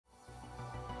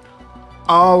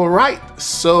All right,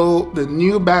 so the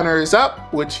new banner is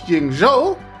up with Ying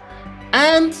Zhao,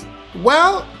 and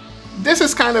well, this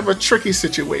is kind of a tricky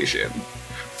situation.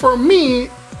 For me,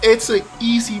 it's an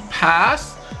easy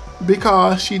pass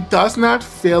because she does not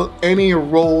fill any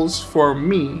roles for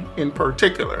me in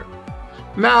particular.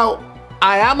 Now,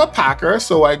 I am a packer,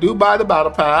 so I do buy the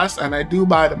battle pass and I do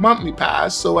buy the monthly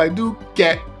pass, so I do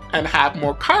get and have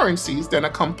more currencies than a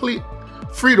complete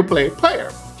free-to-play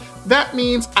player. That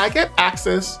means I get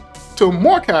access to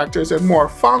more characters and more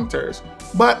functors,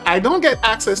 but I don't get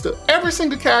access to every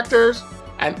single characters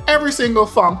and every single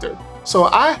functor. So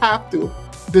I have to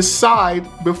decide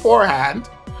beforehand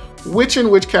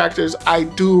which characters I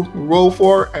do roll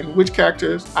for and which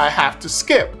characters I have to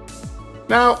skip.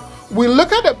 Now, we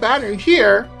look at the banner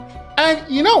here, and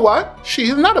you know what?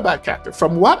 She's not a bad character.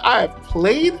 From what I have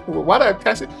played, or what I've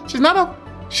tested,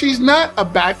 she's not a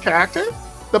bad character.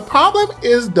 The problem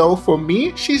is, though, for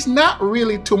me, she's not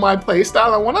really to my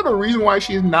playstyle, and one of the reasons why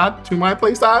she's not to my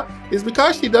playstyle is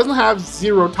because she doesn't have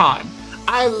 0 time.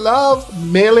 I love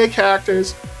melee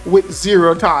characters with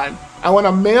 0 time, and when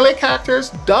a melee character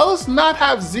does not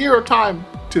have 0 time,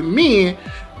 to me,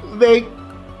 they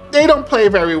don't play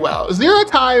very well. 0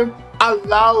 time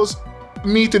allows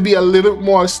me to be a little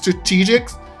more strategic,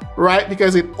 right?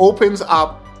 Because it opens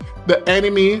up the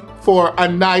enemy for a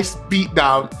nice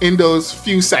beatdown in those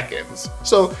few seconds.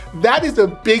 So that is a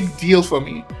big deal for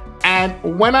me. And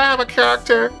when I have a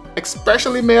character,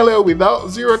 especially melee without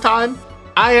 0 time,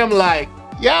 I am like,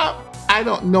 yeah, I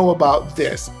don't know about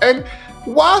this. And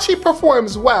while she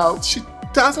performs well, she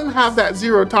doesn't have that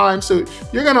 0 time, so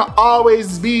you're gonna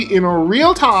always be in a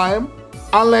real time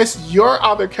unless your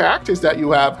other characters that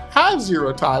you have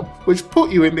 0 time, which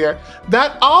put you in there.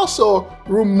 That also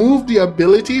removed the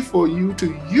ability for you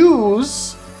to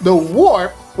use the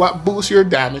warp, what boosts your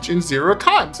damage in 0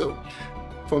 time. So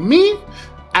for me,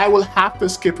 I will have to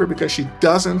skip her because she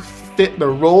doesn't fit the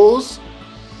roles,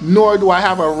 nor do I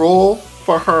have a role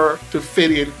for her to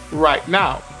fit in right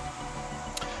now.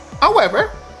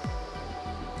 However,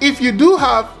 if you do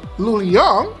have Lu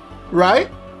Liang, right,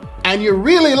 and you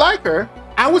really like her,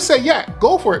 I would say, yeah,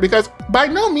 go for it, because by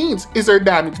no means is her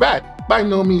damage bad. By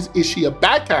no means is she a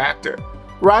bad character,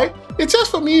 right? It's just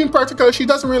for me in particular, she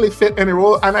doesn't really fit any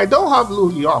role, and I don't have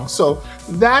Lu Liang, so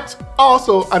that's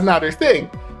also another thing.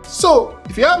 So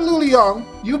if you have Lu Liang,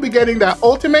 you'll be getting that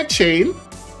ultimate chain.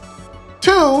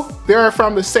 2, they're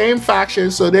from the same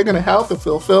faction, so they're gonna help to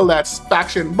fulfill that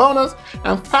faction bonus,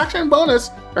 and faction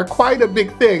bonus are quite a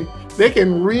big thing. They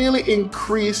can really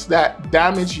increase that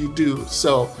damage you do,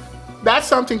 so that's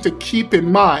something to keep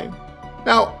in mind.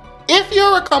 Now, if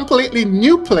you're a completely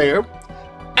new player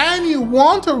and you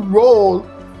want to roll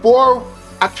for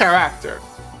a character,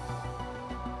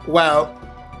 well,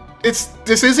 this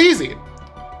is easy.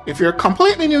 If you're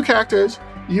completely new characters,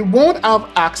 you won't have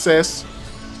access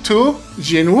to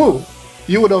Jinwoo.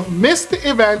 You would have missed the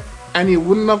event and you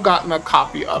wouldn't have gotten a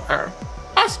copy of her.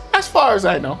 As far as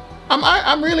I know.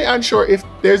 I'm really unsure if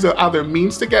there's other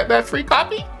means to get that free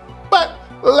copy, but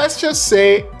let's just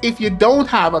say if you don't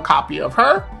have a copy of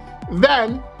her,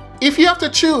 then if you have to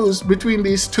choose between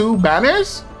these 2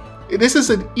 banners, this is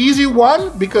an easy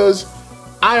one because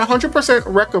I 100%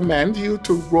 recommend you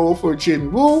to roll for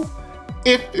Jinwoo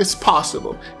if it's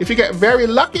possible. If you get very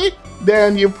lucky,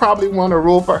 then you probably want to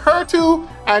roll for her too,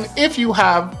 and if you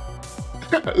have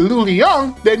Lu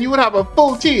Liang, then you would have a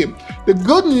full team. The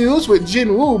good news with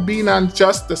Jinwoo being on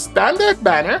just the standard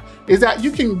banner is that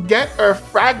you can get her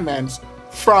fragments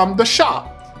from the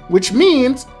shop, which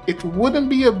means it wouldn't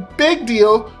be a big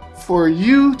deal for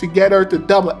you to get her to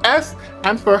SS,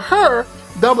 and for her,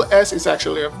 SS is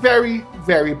actually a very,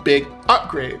 very big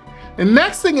upgrade. The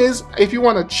next thing is, if you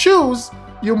want to choose,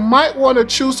 you might want to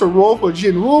choose to roll for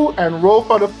Jinwoo and roll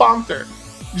for the functor.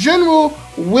 Jinwoo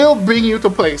will bring you to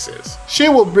places. She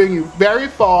will bring you very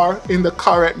far in the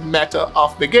current meta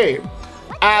of the game.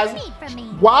 As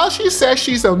while she says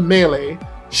she's a melee,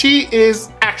 she is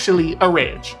actually a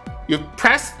range. You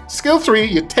press skill 3,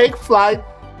 you take flight,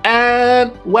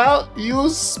 and well, you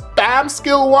spam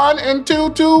skill 1 and 2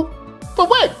 to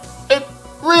win. It's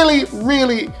really,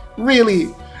 really,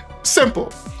 really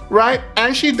simple, right?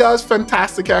 And she does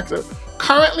fantastic character.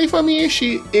 Currently for me,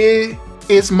 she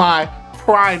is my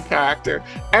prime character.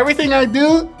 Everything I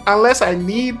do, unless I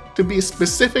need to be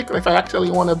specific, if I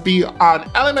actually want to be on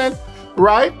element,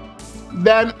 right,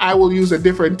 then I will use a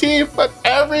different team. But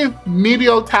every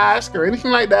medial task or anything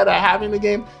like that I have in the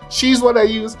game, she's what I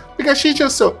use because she's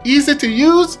just so easy to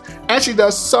use and she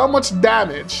does so much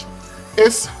damage.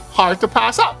 It's hard to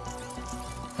pass up,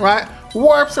 right?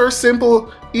 Warps are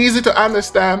simple, easy to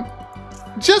understand.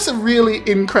 just a really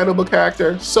incredible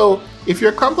character. So if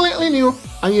you're completely new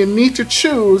and you need to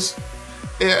choose,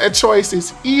 a choice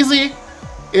is easy,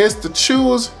 is to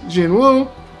choose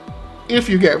Jinwoo. If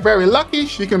you get very lucky,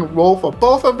 you can roll for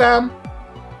both of them.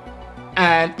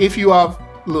 And if you have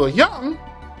Lil Young,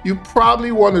 you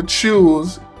probably want to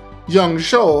choose Young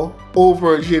Zhao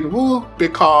over Jinwoo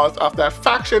because of that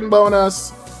faction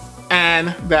bonus and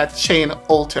that chain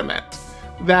ultimate.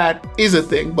 That is a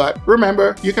thing, but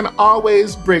remember, you can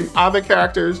always bring other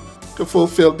characters to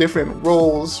fulfill different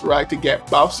roles, right? To get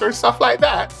buffs or stuff like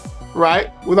that,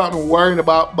 right? Without worrying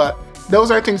about, but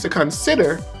those are things to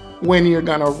consider when you're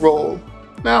gonna roll.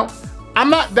 Now, I'm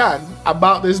not done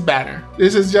about this banner.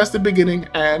 This is just the beginning,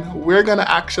 and we're gonna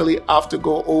actually have to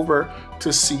go over to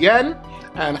CN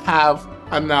and have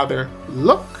another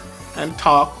look and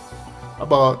talk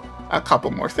about a couple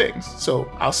more things. So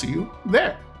I'll see you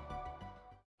there.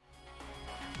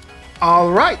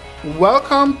 All right,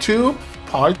 welcome to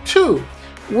part 2,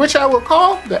 which I will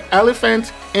call the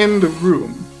elephant in the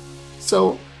room.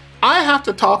 So I have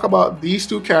to talk about these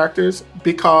two characters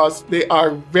because they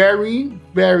are very,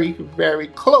 very, very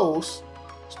close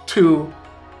to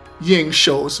Ying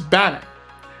Zhao's banner.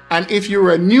 And if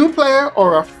you're a new player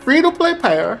or a free-to-play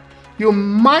player, you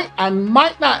might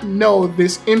not know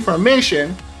this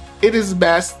information. It is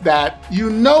best that you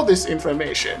know this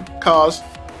information because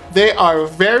they are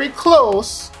very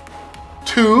close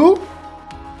to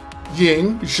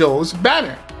Ying Zhao's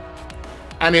banner.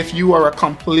 And if you are a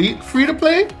complete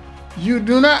free-to-play, you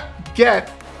do not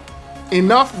get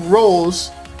enough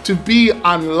rolls to be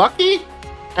unlucky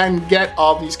and get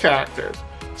all these characters.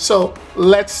 So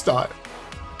let's start.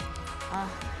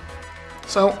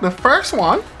 So the first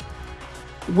one,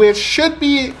 which should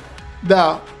be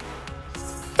the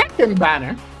second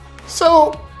banner.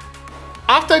 So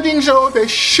after Ying Zhao, there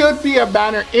should be a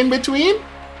banner in between,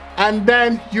 and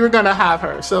then you're gonna have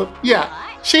her. So yeah,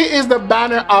 she is the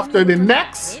banner after the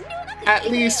next. At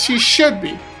least she should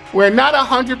be. We're not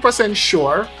 100%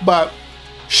 sure, but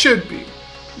should be.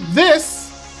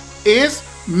 This is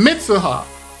Mitsuha.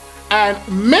 And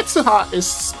Mitsuha is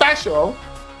special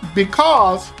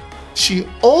because she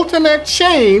ultimate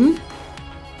chain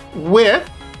with,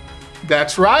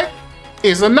 that's right,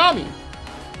 IZANAMI.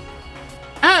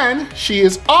 And she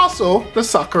is also the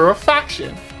Sakura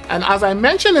faction. And as I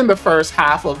mentioned in the first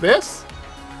half of this,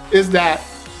 is that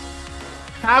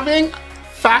having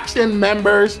faction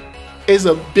members is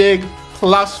a big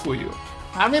plus for you.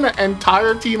 Having an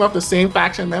entire team of the same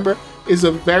faction member is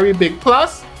a very big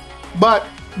plus, but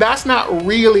that's not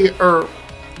really a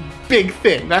big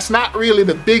thing. That's not really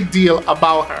the big deal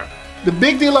about her. The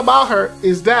big deal about her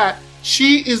is that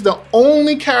she is the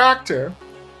only character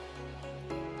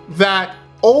that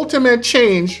ultimate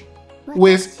change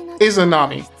with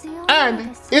IZANAMI.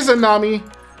 And IZANAMI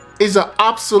is an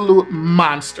absolute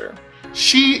monster.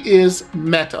 She is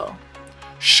meta.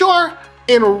 Sure,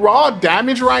 in raw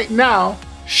damage right now,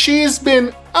 she's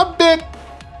been a bit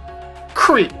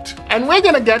creeped. And we're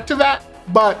gonna get to that,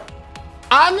 but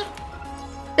on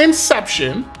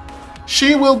Inception,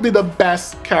 she will be the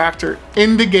best character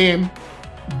in the game,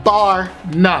 bar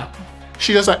none.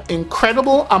 She does an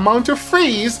incredible amount of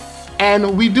freeze,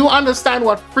 and we do understand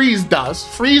what freeze does.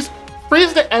 Freeze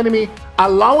the enemy,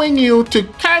 allowing you to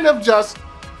kind of just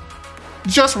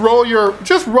roll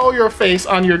your face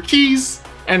on your keys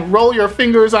and roll your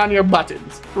fingers on your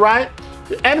buttons, right?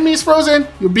 The enemy's frozen,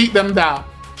 you beat them down.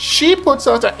 She puts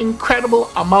out an incredible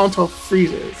amount of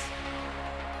freezes.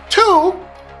 2,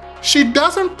 she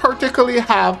doesn't particularly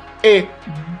have a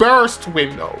burst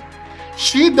window.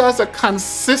 She does a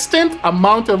consistent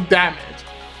amount of damage,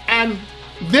 and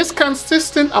this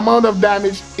consistent amount of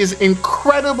damage is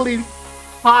incredibly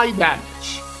high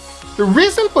damage. The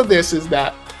reason for this is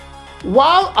that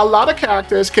while a lot of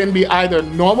characters can be either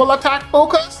normal attack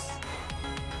focus,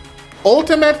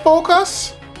 ultimate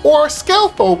focus, or skill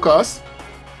focus,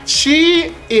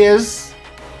 she is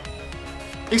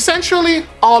essentially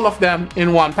all of them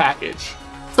in one package.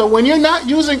 So when you're not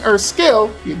using her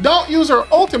skill, you don't use her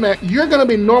ultimate, you're gonna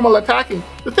be normal attacking.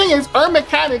 The thing is, her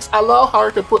mechanics allow her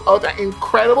to put out an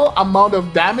incredible amount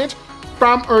of damage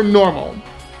from her normal.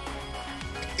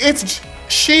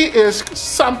 She is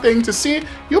something to see.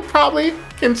 You probably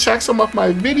can check some of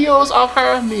my videos of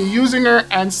her, me using her,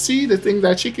 and see the things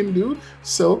that she can do.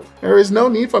 So there is no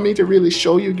need for me to really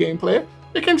show you gameplay.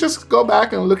 You can just go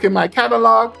back and look at my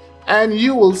catalog and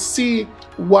you will see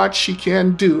what she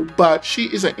can do. But she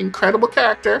is an incredible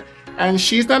character, and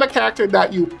she's not a character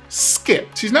that you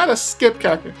skip. She's not a skip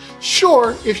character.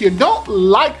 Sure, if you don't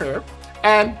like her,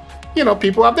 and you know,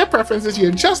 people have their preferences,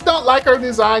 you just don't like her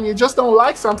design, you just don't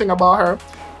like something about her,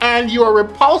 and you are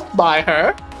repulsed by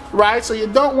her, right? So you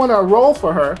don't want to roll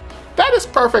for her, that is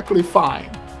perfectly fine.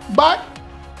 But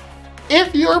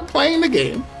if you're playing the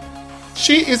game,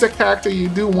 she is a character you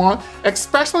do want,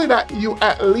 especially that you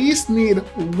at least need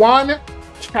one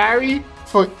carry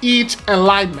for each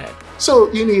alignment.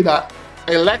 So you need an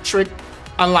electric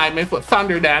alignment for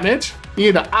thunder damage, you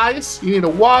need an ice, you need a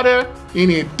water, you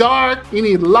need dark, you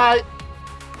need light,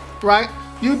 right?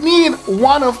 You need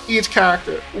one of each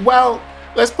character. Well,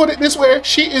 let's put it this way,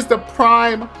 she is the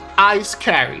prime ice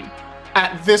carry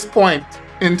at this point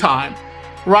in time,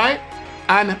 right?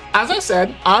 And as I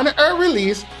said, on her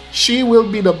release, she will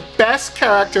be the best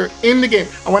character in the game.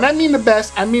 And when I mean the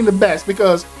best, I mean the best,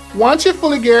 because once you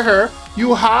fully gear her,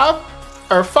 you have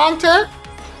her functor,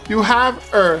 you have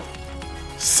her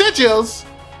sigils,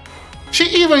 she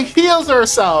even heals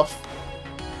herself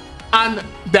on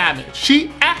damage.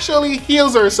 She actually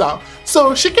heals herself.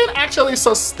 So she can actually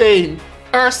sustain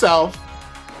herself.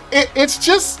 It's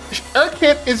just, her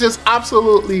kit is just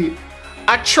absolutely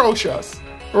atrocious,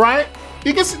 right?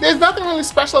 You can see there's nothing really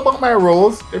special about my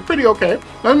rolls. They're pretty okay.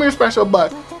 Nothing really special,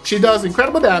 but she does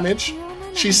incredible damage.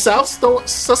 She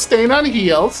self-sustain on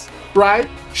heals, right?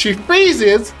 She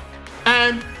freezes,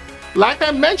 and like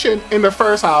I mentioned in the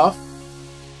first half,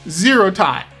 0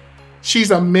 time.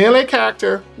 She's a melee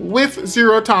character with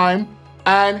 0 time,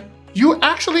 and you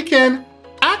actually can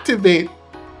activate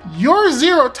your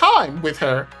 0 time with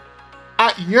her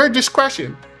at your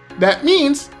discretion. That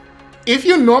means if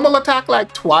you normal attack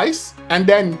like twice and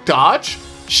then dodge,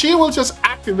 she will just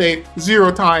activate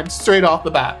 0 time straight off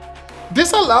the bat.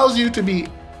 This allows you to be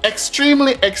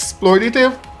extremely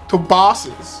exploitative to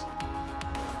bosses.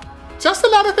 Just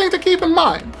another thing to keep in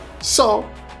mind. So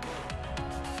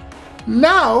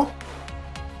now,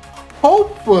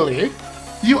 hopefully,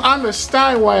 you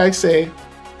understand why I say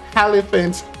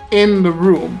elephants in the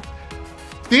room.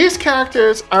 These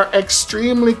characters are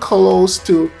extremely close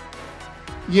to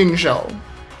Ying Zhao,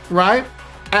 right?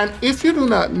 And if you do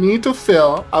not need to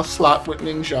fill a slot with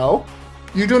Ying Zhao,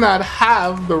 you do not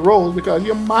have the role, because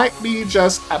you might be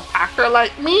just a packer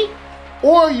like me,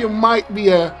 or you might be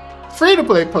a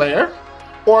free-to-play player,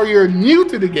 or you're new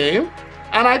to the game.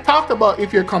 And I talked about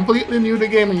if you're completely new to the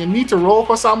game and you need to roll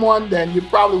for someone, then you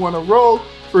probably want to roll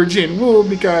for Jin Woo,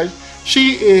 because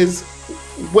she is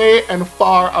way and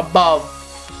far above,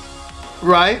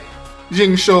 right,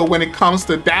 Jing Zhou when it comes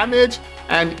to damage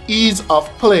and ease of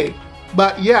play.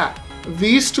 But yeah,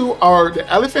 these two are the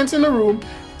elephants in the room.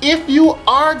 If you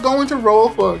are going to roll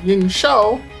for Ying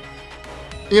Zhou,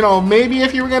 you know, maybe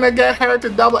if you were gonna get her to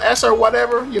double S or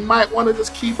whatever, you might want to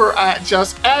just keep her at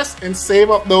just S and save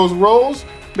up those rolls,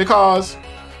 because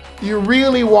you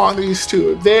really want these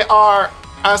two. They are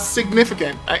a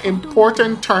significant,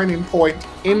 important turning point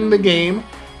in the game,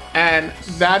 and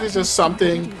that is just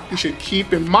something you should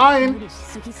keep in mind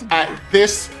at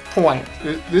this point.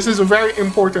 This is a very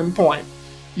important point.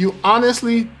 You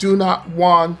honestly do not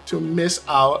want to miss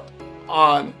out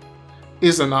on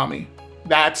IZANAMI.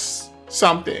 That's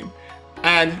something.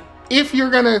 And if you're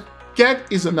gonna get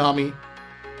IZANAMI,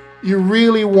 you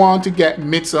really want to get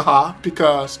Mitsuha,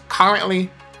 because currently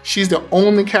she's the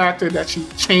only character that she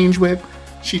changed with.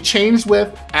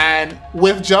 And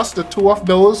with just the 2 of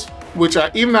those, which are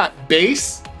even at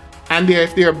base, and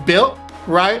if they're built,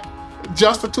 right,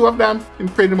 just the 2 of them can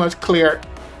pretty much clear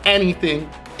anything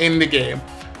in the game.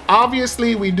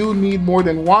 Obviously, we do need more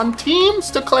than 1 teams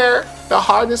to clear the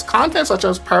hardest content, such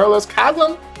as Perilous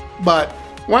Chasm, but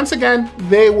once again,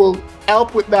 they will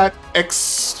help with that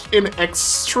in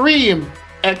extreme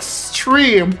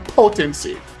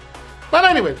potency. But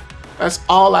anyway, that's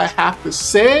all I have to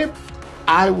say.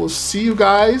 I will see you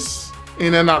guys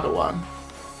in another one.